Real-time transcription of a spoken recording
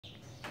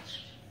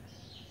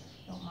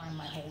Don't mind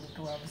my holy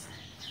gloves.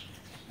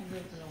 I go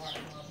through a lot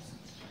of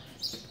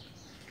gloves.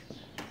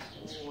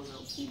 Oh,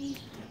 little kitty.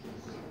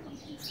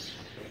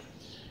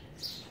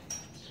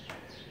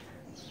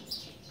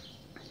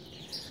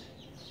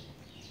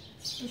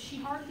 Is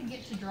she hard to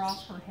get to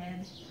drop her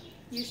head?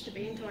 Used to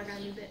be until I got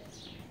a new bit.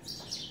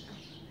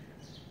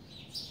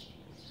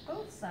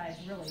 Both sides,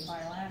 really,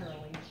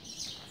 bilaterally.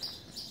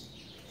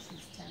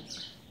 She's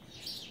tender.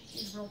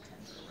 She's real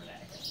tender over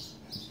that hip.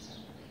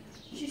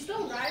 She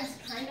still rides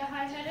kind of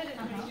high-headed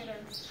and we get her.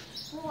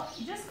 Well,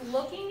 just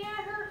looking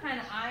at her, kind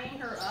of eyeing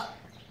her up,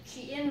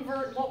 she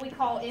what we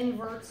call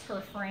inverts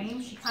her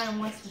frame. She kind of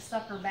wants to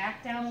suck her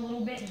back down a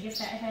little bit and get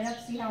that head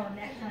up. See how her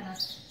neck kind of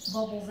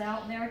bubbles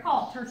out there? I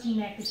call it turkey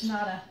neck. It's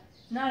not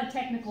a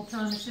technical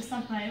term. It's just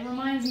something, it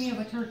reminds me of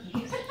a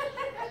turkey.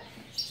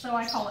 So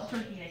I call it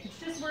turkey neck. It's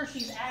just where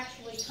she's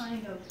actually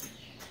kind of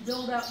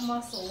build up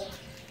muscle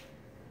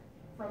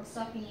from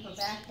sucking her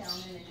back down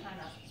in and kind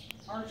of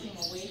arching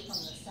away from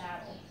the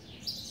saddle.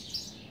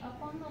 Up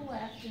on the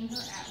left in her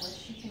atlas,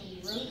 she can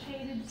be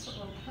rotated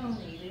or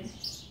pronated.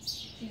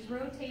 She's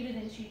rotated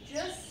and she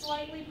just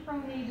slightly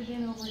pronated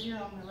in over here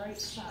on the right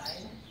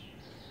side.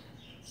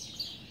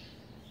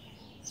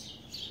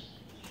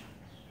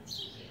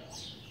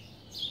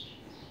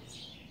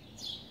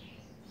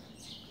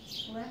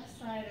 Left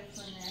side of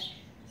her neck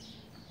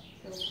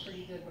feels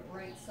pretty good, but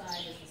right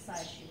side is the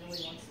side she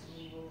really wants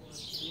to move over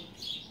to.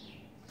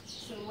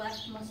 So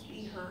left must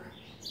be her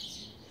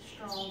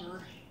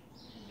stronger.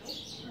 Nope,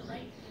 her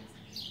right.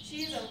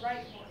 She's a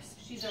right horse.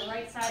 She's a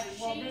right side.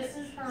 Well,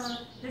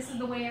 this is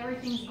the way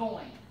everything's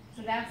going.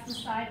 So that's the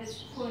side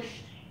that's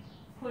pushed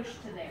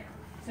to there.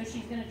 So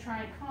she's going to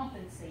try and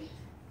compensate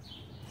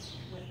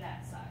with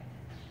that side.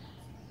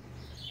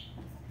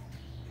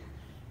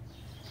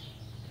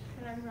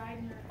 When I'm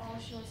riding her, all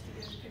she wants to do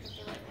is pick up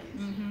the right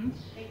legs.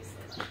 Hates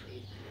the left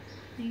lead.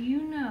 Do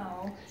you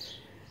know,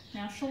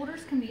 now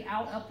shoulders can be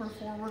out, up, or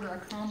forward, or a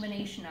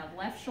combination of.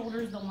 Left shoulder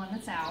is the one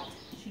that's out.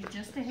 She's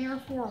just a hair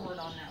forward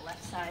on that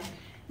left side.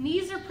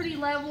 Knees are pretty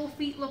level,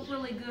 feet look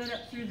really good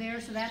up through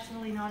there, so that's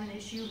really not an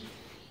issue.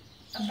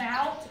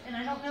 About, and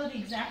I don't know the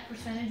exact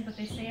percentage, but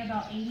they say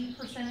about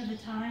 80% of the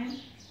time,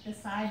 the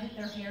side that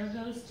their hair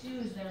goes to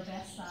is their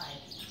best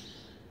side.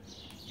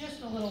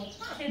 Just a little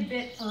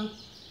tidbit for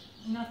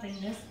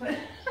nothingness, but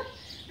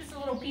just a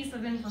little piece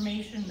of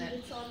information that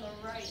it's on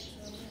the right.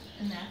 So.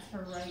 And that's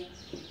her right.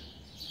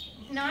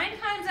 9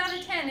 times out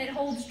of 10, it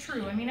holds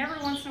true. I mean, every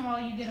once in a while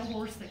you get a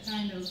horse that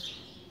kind of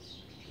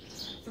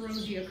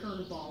throws you a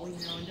curveball, you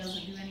know, and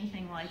doesn't do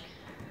anything like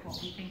what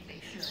we think they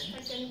should.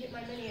 I didn't get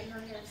my mini and her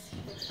hair's.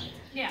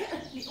 Yeah,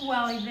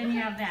 well, then you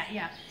have that,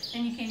 yeah.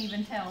 Then you can't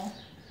even tell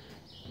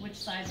which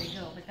side they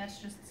go, but that's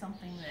just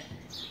something that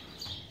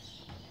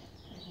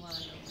I've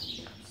learned over the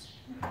years.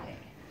 Okay.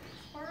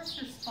 As far as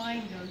her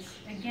spine goes,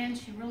 again,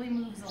 she really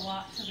moves a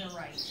lot to the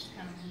right. She's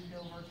kind of moved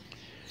over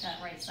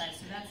that right side,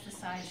 so that's the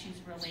side she's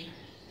really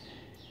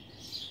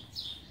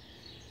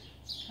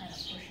kind of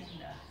pushing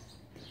to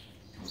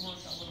work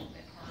a little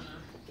bit harder.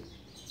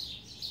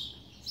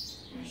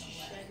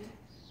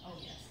 Oh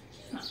yes,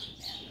 it's not too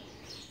bad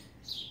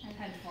though. I've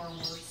had far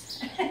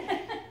worse.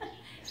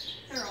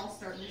 They're all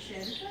starting to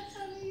shed. It's that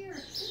time of year.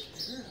 It's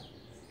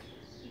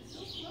so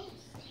close.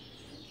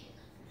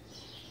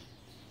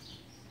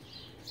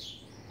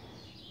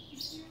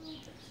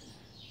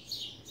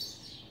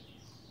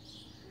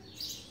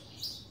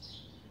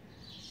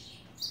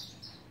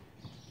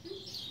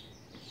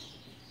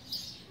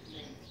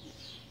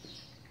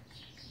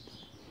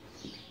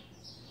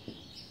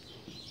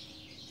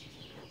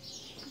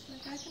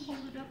 I can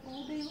hold it up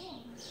all day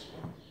long.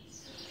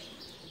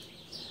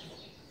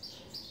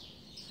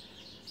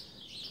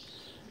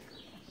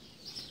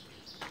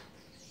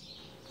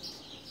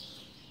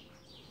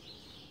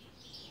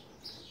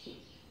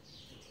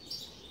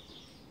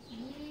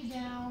 Way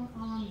down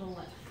on the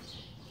left,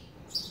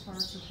 as far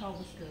as her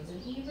pelvis goes,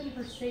 and even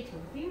her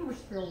sacrum. Femurs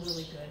feel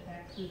really good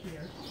back through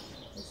here.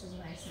 This is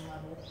nice and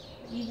level.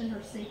 Even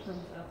her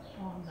sacrum's up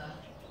on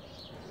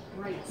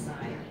the right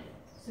side.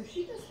 So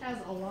she just has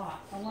a lot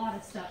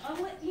of stuff.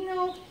 You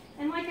know,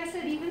 and like I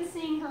said, even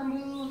seeing her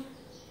move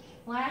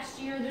last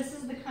year, this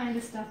is the kind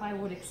of stuff I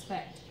would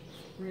expect,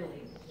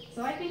 really.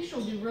 So I think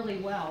she'll do really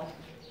well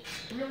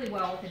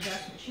with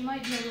adjustment. She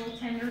might be a little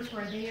tender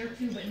for a day or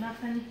two, but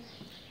nothing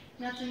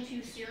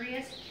too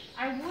serious.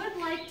 I would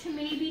like to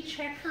maybe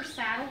check her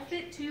saddle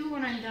fit too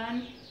when I'm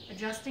done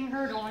adjusting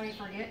her. Don't let me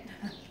forget,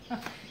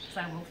 because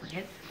I will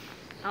forget.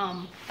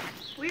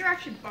 We were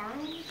actually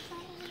borrowing this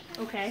saddle.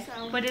 Okay,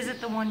 so, but is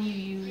it the one you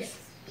use,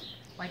 yes,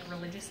 like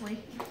religiously?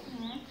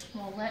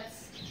 Well,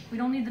 we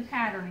don't need the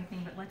pad or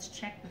anything, but let's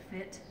check the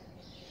fit,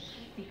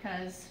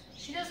 because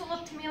she doesn't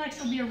look to me like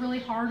she'll be a really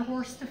hard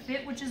horse to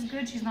fit, which is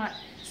good. She's not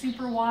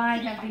super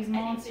wide, have these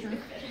monsters.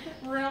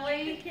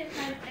 Really? You can't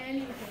find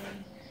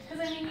anything.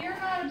 Because, I mean, you're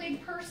not a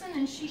big person,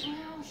 and she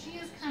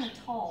is kind of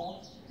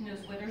tall in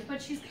those withers, but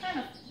she's kind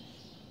of,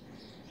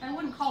 I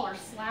wouldn't call her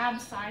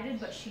slab-sided,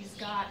 but she's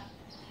got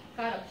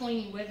a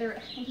pointy wither.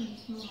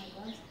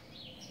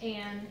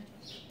 And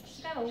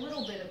she's got a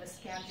little bit of a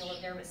scapula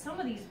there, but some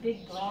of these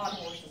big broad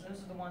horses,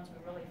 those are the ones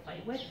we really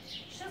fight with.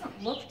 She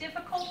doesn't look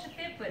difficult to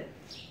fit, but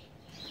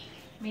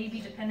maybe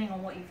depending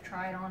on what you've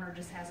tried on her,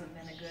 just hasn't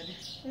been a good.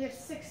 We have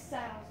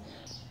 6,000.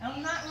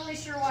 I'm not really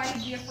sure why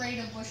you'd be afraid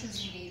of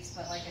bushes and gates,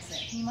 but like I said,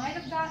 he might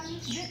have gotten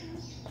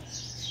bitten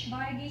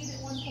by a gate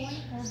at one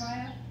point, or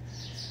by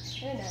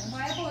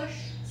a bush.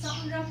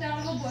 Something jumped out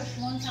of a bush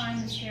one time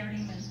and scared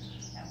him, and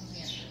that was the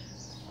end of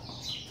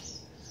it.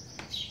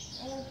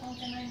 Oh,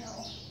 Pumpkin, I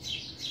know.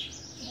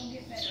 It'll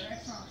get better, I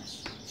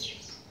promise.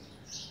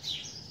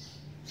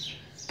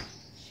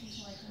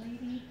 She's like,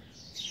 lady,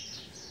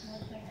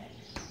 what the heck?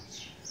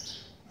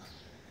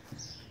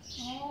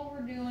 All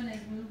we're doing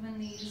is moving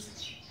these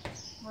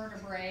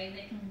vertebrae.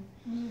 They can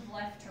move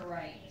left to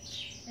right.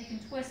 They can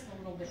twist a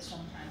little bit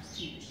sometimes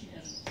too, but she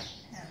doesn't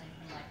have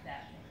anything like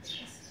that.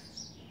 Just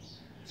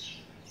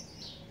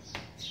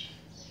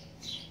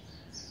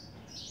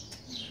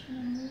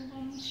gonna move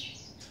them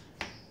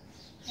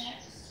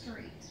back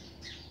straight.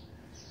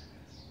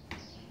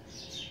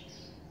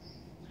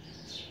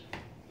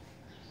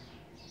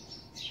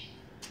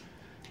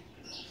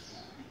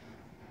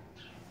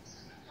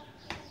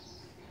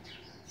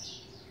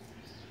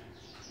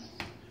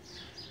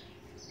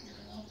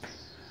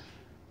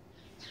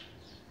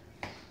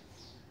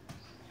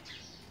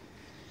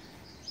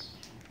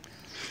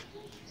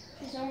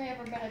 She's only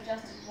ever been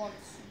adjusted once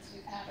since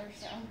we've had her,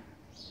 so.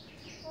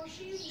 Well,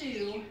 she's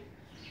due.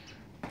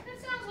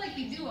 It sounds like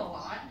you do a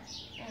lot,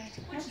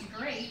 which is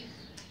great.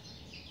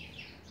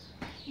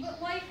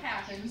 But life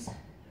happens.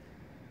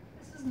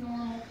 This is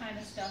normal kind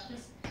of stuff.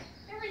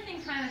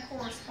 Everything kind of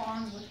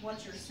corresponds with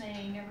what you're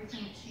saying.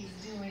 Everything that she's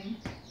doing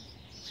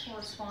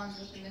corresponds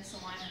with the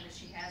misalignment that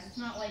she has. It's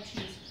not like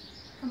she's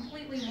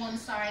completely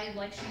one-sided,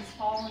 like she's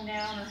fallen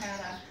down or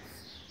had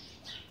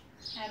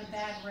a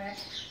bad wreck.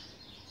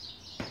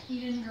 You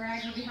didn't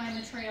drag her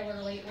behind the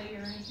trailer lately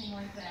or anything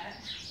like that.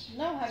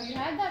 No, have you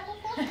had that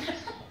before?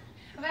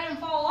 I've had him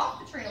fall off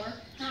the trailer,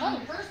 not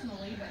me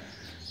personally, but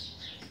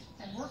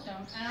I've worked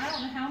on. And I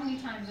don't know how many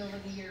times over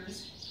the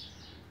years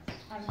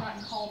I've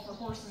gotten called for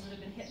horses that have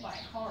been hit by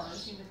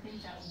cars. You would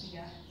think that would be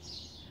a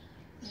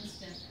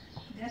instant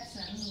death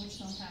sentence, which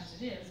sometimes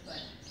it is,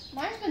 but.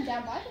 Mine's been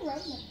down by the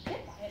road and been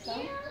hit by it,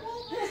 though. Yeah,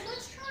 well,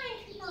 let's try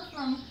and keep her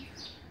from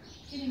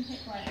getting hit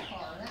by a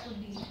car. That would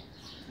be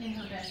in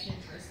her best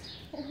interest,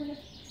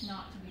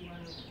 not to be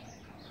run over by a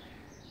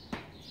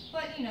car.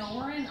 But, you know,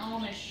 we're in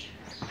Amish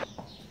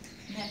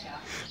Mecca.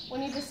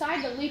 When you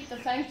decide to leap the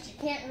fence, you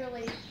can't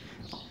really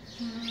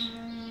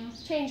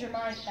change your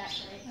mind at that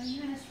point. Are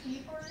you an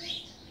escape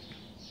artist?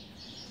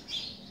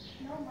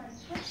 No, my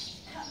foot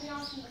cut me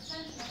off from the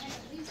fence and I had to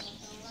leap on it,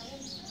 so I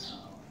didn't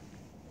know.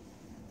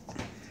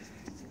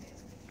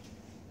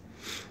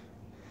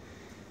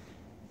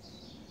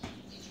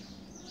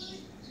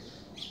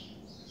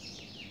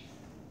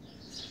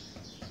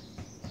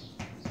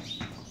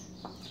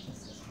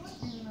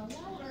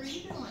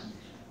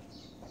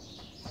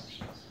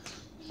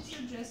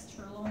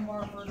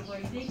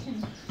 Vertebrae. They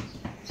can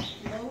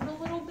float a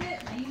little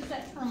bit. I use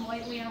that term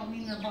lightly. I don't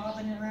mean they're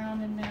bobbing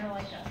around in there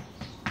like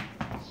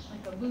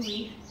a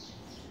buoy,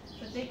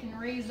 but they can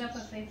raise up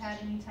if they've had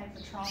any type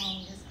of trauma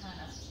and just kind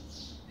of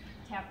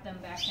tap them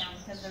back down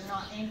because they're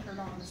not anchored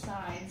on the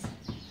sides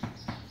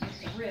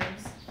with the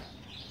ribs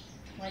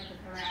like the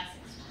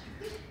thoracics.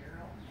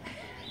 Girl,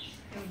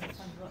 give me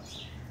some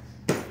looks.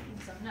 Give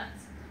me some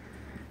nuts.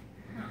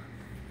 Huh.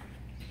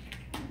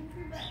 Move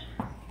your back.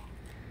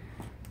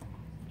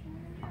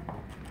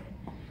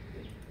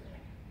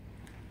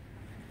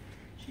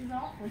 She's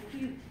awfully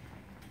cute.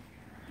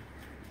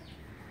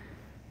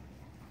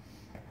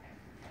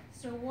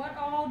 So what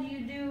all do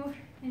you do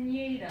in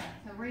Yeda?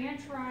 The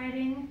ranch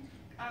riding?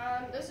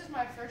 This is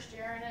my first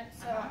year in it,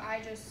 so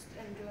I just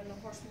am doing the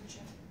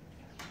horsemanship.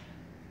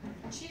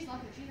 And she's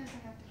lucky, she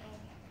doesn't have to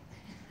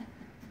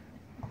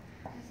go.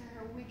 These are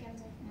her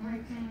weekends of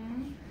break.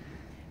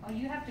 Oh,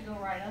 you have to go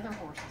ride other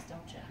horses,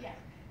 don't you? Yeah.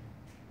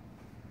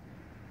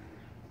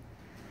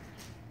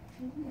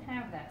 We didn't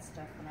have that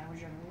stuff when I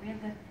was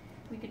younger.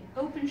 We could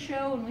open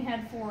show and we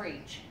had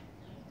 4-H.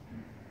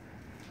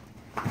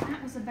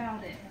 That was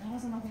about it. There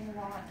wasn't a whole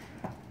lot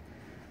in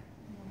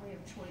the way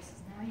of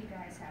choices. Now you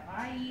guys have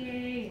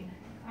IEA and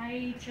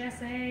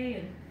IHSA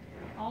and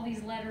all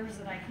these letters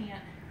that I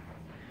can't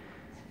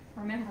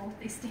remember what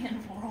they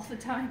stand for all the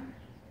time.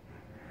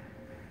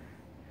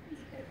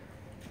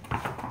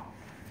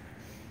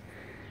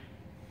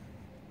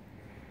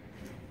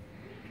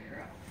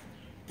 Girl.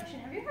 Question,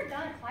 have you ever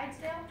done a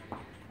Clydesdale?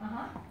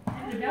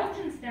 And the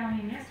Belgians down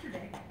in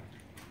yesterday.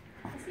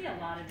 I see a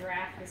lot of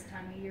draft this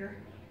time of year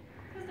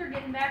because they're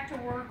getting back to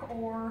work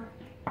or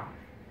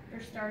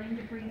they're starting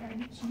to breed. How do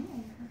you do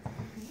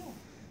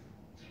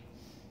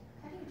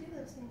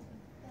those things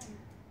with them?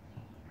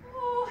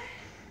 Oh,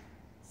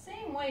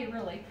 same way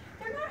really.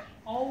 They're not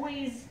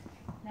always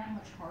that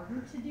much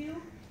harder to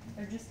do.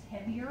 They're just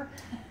heavier.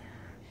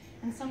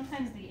 And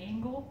sometimes the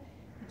angle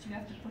that you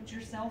have to put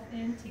yourself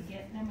in to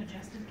get them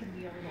adjusted can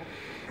be a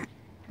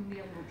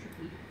little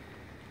tricky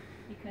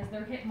because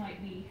their hip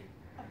might be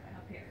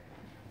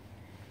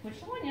Which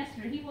the one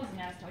yesterday, he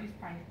wasn't as tall. He was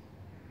probably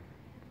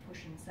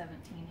pushing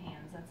 17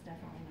 hands. That's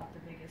definitely not the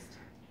biggest.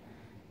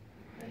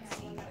 Let's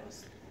see. One that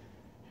was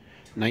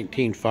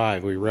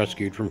 19.5 we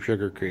rescued from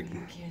Sugar Creek. Are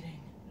you kidding?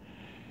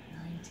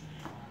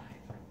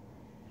 19.5.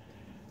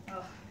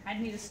 Oh, I'd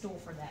need a stool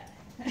for that.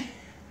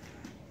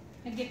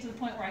 I'd get to the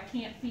point where I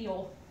can't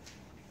feel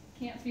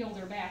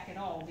their back at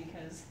all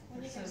because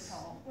they're so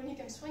tall. When he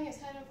can swing his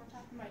head over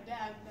top of my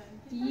dad, then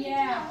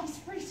he's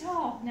pretty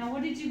tall. Now,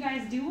 what did you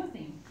guys do with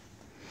him?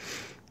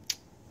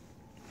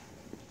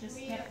 Just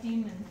kept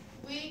him and...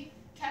 We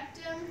kept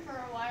him for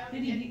a while.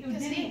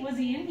 Was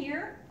he in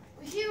here?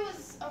 He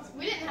was.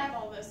 We didn't have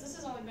all this. This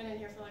has only been in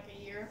here for like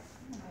a year.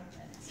 Oh,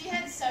 So he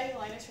had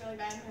cellulitis really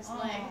bad in his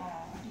leg.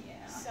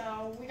 Yeah.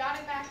 So we got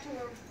it back to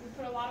where we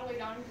put a lot of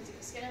weight on him because he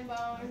was skin and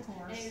bone, and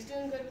he was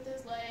doing good with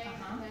his leg.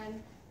 And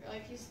then we're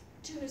like, he's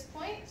to his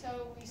point,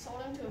 so we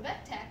sold him to a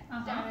vet tech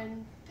down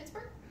in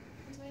Pittsburgh,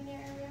 Pennsylvania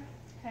area.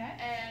 Okay.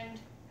 And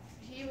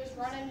he was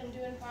running and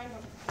doing fine,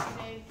 but one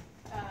day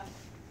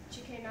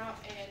she came out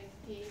and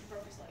he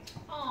broke his leg.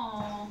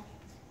 Oh,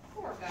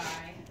 poor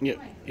guy.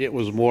 It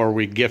was more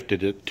we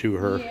gifted it to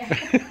her.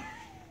 Yeah.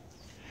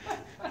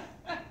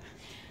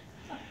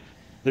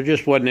 There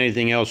just wasn't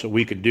anything else that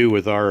we could do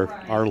with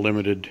our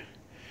limited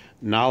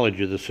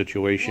knowledge of the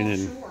situation. Well,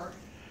 and sure.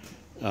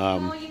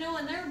 Well, you know,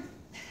 and they're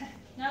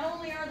not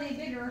only are they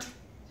bigger,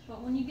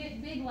 but when you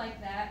get big like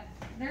that,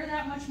 they're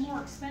that much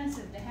more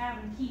expensive to have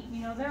and keep.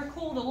 You know, they're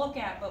cool to look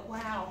at, but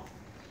wow,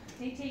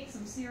 they take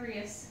some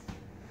serious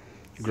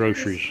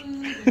groceries.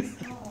 Food and,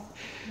 oh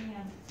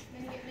man.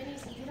 Then you get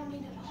minis and they don't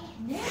mean it all.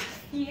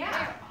 Yeah.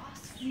 They're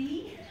awesome.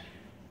 See?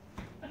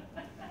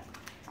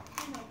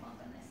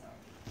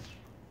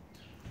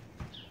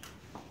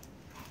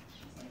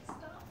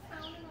 Stop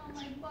pounding on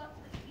my butt,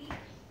 lady. I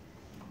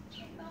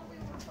thought we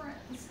were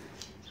friends.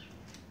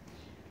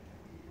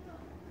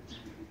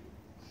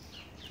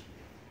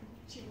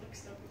 She looks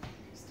so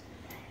confused.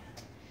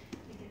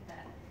 You get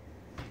that?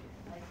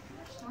 Like,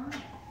 darn it.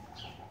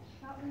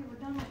 Thought we were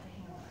done with the hammer.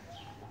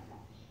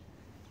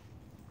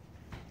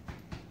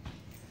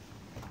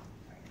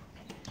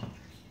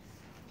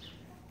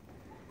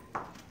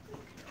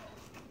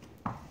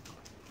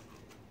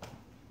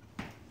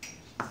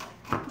 Oh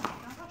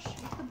my gosh,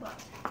 with the butt.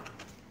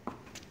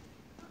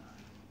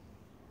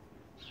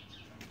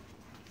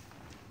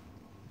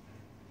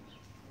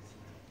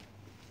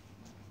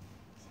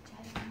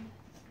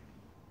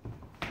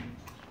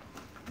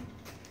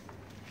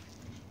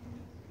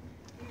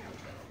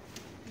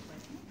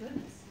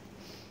 Goodness.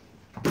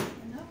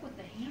 Enough with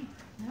the hammer.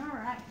 All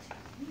right.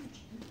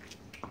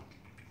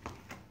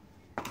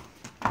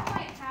 I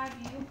might have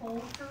you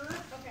hold her.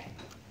 Okay.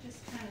 Just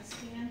kind of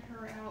stand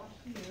her out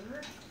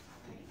here.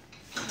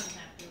 She doesn't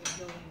have to really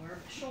go anywhere.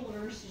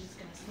 Shoulders, she's just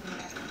going to stand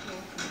back and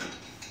forth.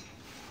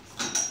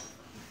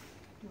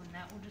 Doing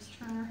that, we'll just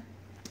turn her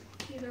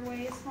either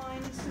way is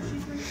fine. So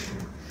she's ready.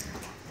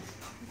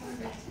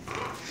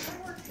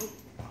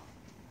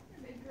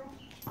 Big girl.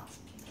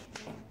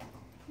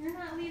 You're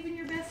not leaving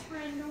your best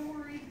friend, don't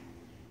worry.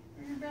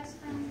 Or your best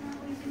friend's not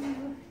leaving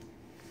you.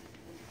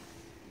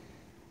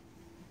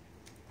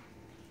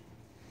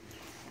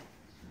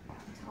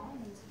 Tall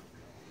is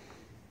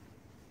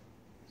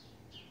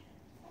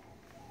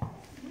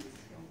these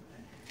feel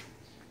good.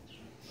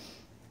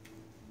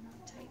 Not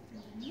tight for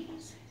the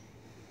knees.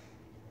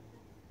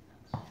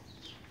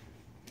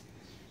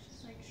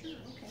 She's like, sure,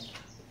 okay.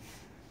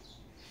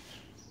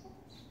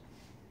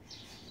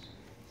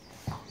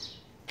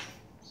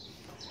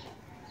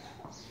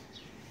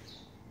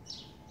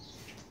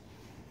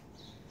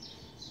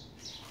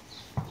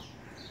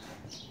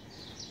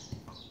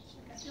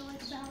 I feel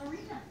like a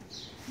ballerina.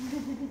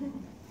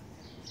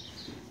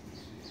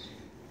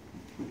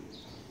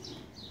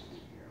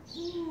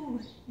 Ooh,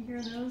 you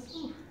hear those?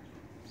 Ooh.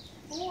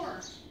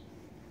 Four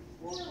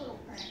little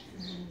cracks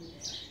in the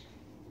knees.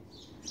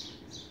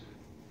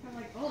 I'm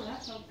like, oh,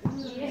 that felt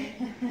good. Yeah.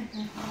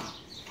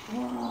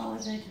 Whoa,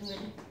 is that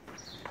good?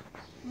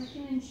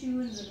 Licking and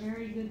chewing is a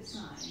very good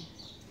sign.